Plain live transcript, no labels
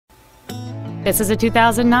This is a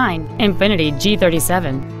 2009 Infiniti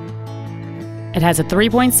G37. It has a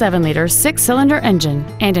 3.7-liter six-cylinder engine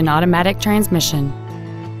and an automatic transmission.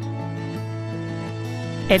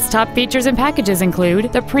 Its top features and packages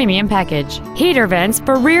include the premium package, heater vents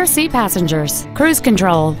for rear seat passengers, cruise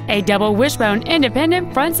control, a double wishbone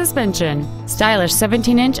independent front suspension, stylish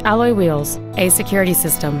 17-inch alloy wheels, a security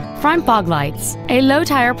system, front fog lights, a low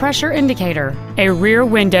tire pressure indicator, a rear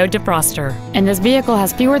window defroster, and this vehicle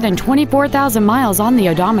has fewer than 24,000 miles on the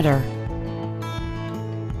odometer.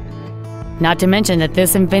 Not to mention that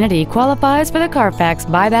this Infiniti qualifies for the Carfax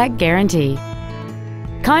buyback guarantee.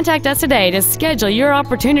 Contact us today to schedule your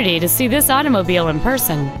opportunity to see this automobile in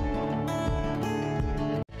person.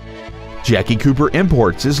 Jackie Cooper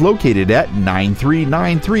Imports is located at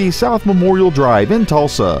 9393 South Memorial Drive in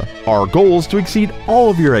Tulsa. Our goal is to exceed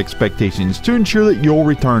all of your expectations to ensure that you'll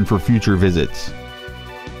return for future visits.